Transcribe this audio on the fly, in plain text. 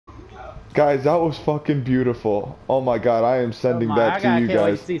Guys, that was fucking beautiful. Oh my god, I am sending that to you I can't wait to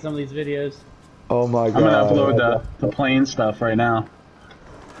guys. see some of these videos. Oh my I'm gonna god. upload the plane stuff right now.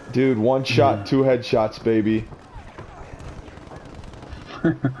 Dude, one shot, two headshots, baby.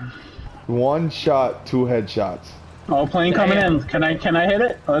 One shot, two headshots. Oh, plane coming in. Can I hit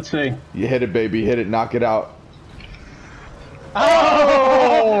it? Let's see. You hit it, baby. Hit it. Knock it out.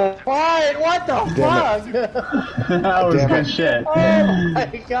 Oh! What? What the fuck? That was Damn good it. shit. Oh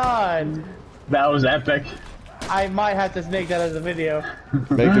my god. That was epic. I might have to make that as a video.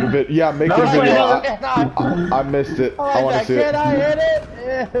 Make it a bit. Yeah, make it a No, video. no. I missed it. Oh, I want to see it. can I hit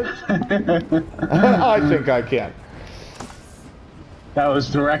it? I think I can. That was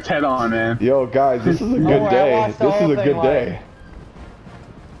direct head on, man. Yo, guys, this is a good worry, I day. watched the This is whole a thing good live. day.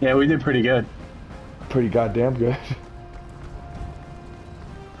 Yeah, we did pretty good. Pretty goddamn good.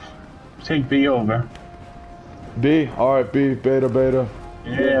 Take B over. B. Alright, B. Beta, beta.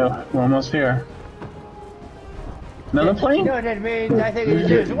 Yeah, we're almost here. Another plane? No, that means I think it's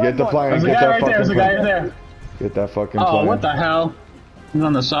just one Get the more. plane. There's a Get guy that right there. There's fucking a guy plane. right there. Get that fucking Oh, plane. what the hell? He's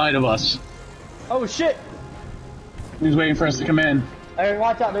on the side of us. Oh shit! He's waiting for us to come in. Hey,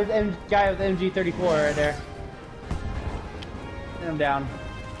 watch out, there's a guy with MG34 right there. And I'm down.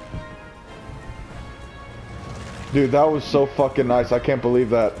 Dude, that was so fucking nice. I can't believe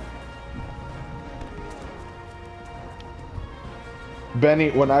that. Benny,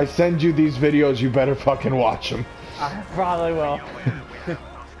 when I send you these videos, you better fucking watch them. I probably will.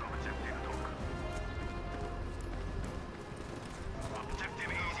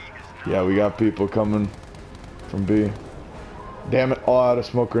 Yeah, we got people coming from B. Damn it, all out of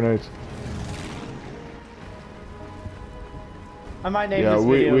smoke grenades. I might name Yeah, this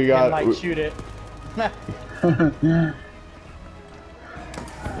we video got- and like shoot it.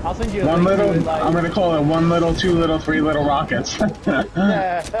 I'll send you a One link to little, it, like, I'm gonna call it 1 little, 2 little, 3 little rockets. oh my god,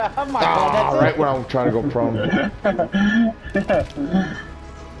 Ah, that's right when I'm trying to go prone.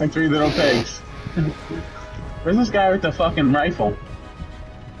 Like 3 little pigs. Where's this guy with the fucking rifle?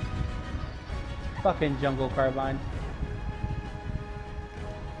 fucking jungle carbine.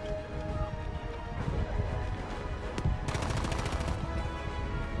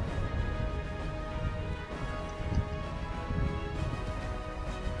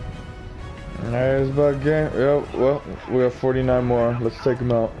 There's about game. Yep, well, we have 49 more. Let's take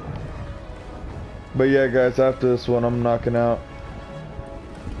them out. But yeah, guys, after this one, I'm knocking out.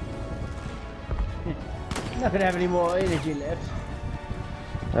 I'm not gonna have any more energy left.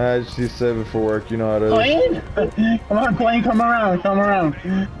 I just need to save it for work. You know how it is. Plane? Come on, plane, come around, come around.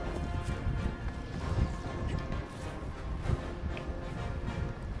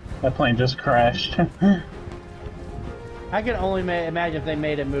 That plane just crashed. I can only imagine if they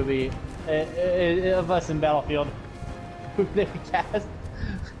made a movie of us in Battlefield. Who they would cast.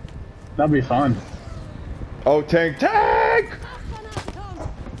 That'd be fun. Oh, tank, tank!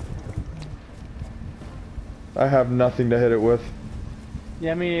 I have nothing to hit it with.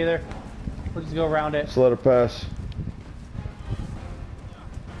 Yeah, me neither. We'll just go around it. Just let it pass.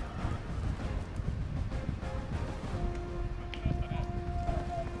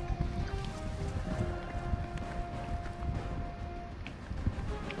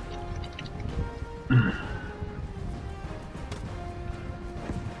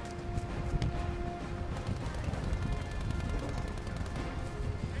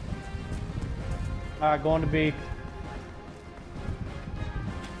 Alright, going to B.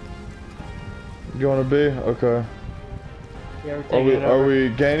 You want to be? Okay. Yeah, we're taking it Are over. we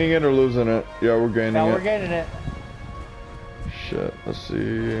gaining it or losing it? Yeah, we're gaining No, it. we're getting it. Shit, let's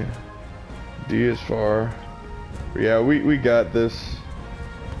see. D is far. Yeah, we got this.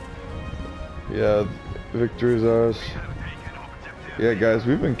 Yeah, victory's ours. Yeah, guys,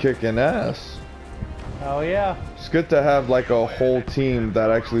 we've been kicking ass. Oh yeah. It's good to have like a whole team that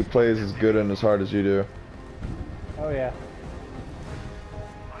actually plays as good and as hard as you do. Oh yeah.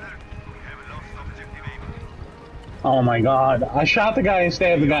 Oh my god. I shot the guy and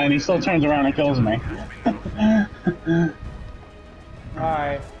stabbed the guy and he still turns around and kills me.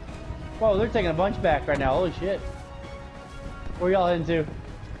 Alright. Whoa, they're taking a bunch back right now. Holy shit. Where y'all heading to?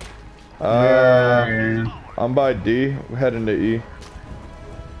 I'm by D, we're heading to E.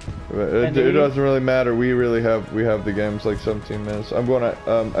 And It E? doesn't really matter. We have the games like 17 minutes. I'm going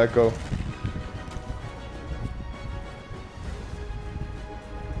to Echo.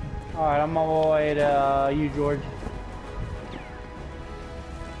 Alright, I'm on my way to you, George.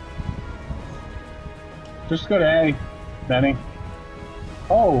 Just go to A, Benny.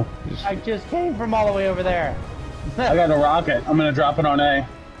 Oh, I just came from all the way over there. I got a rocket. I'm gonna drop it on A.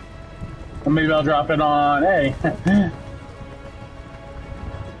 Or maybe I'll drop it on A.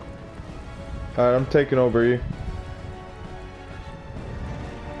 Alright, I'm taking over you.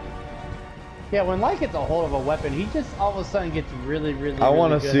 Yeah, when Light gets a hold of a weapon, he just all of a sudden gets really, really. I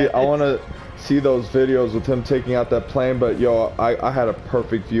want really to good see. at I it. want to see those videos with him taking out that plane. But yo, I had a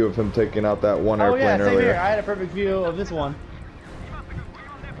perfect view of him taking out that one Oh airplane yeah, same earlier. here. I had a perfect view of this one.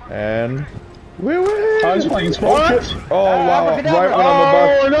 And we win. I was playing Oh, sports. shit. Oh wow! abracadabra. Right when I'm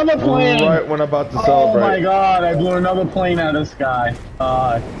about. Oh, another plane! Right when I'm about to Oh celebrate. my god, I blew another plane out of the sky.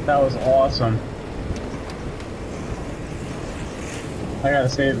 That was awesome. I gotta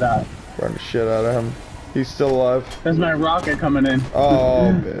save that. Burn the shit out of him. He's still alive. There's my rocket coming in. Oh,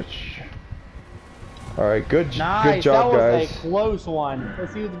 bitch. Alright, good Nice. job, that was guys. a close one.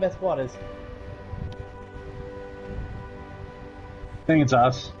 Let's see who the best squad is. I think it's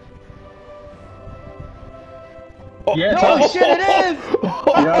us. Oh, Yeah, it's Holy us. shit! It is.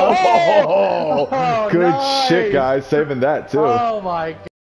 Oh, Oh, good nice. shit, guys. Saving that, too. Oh my god.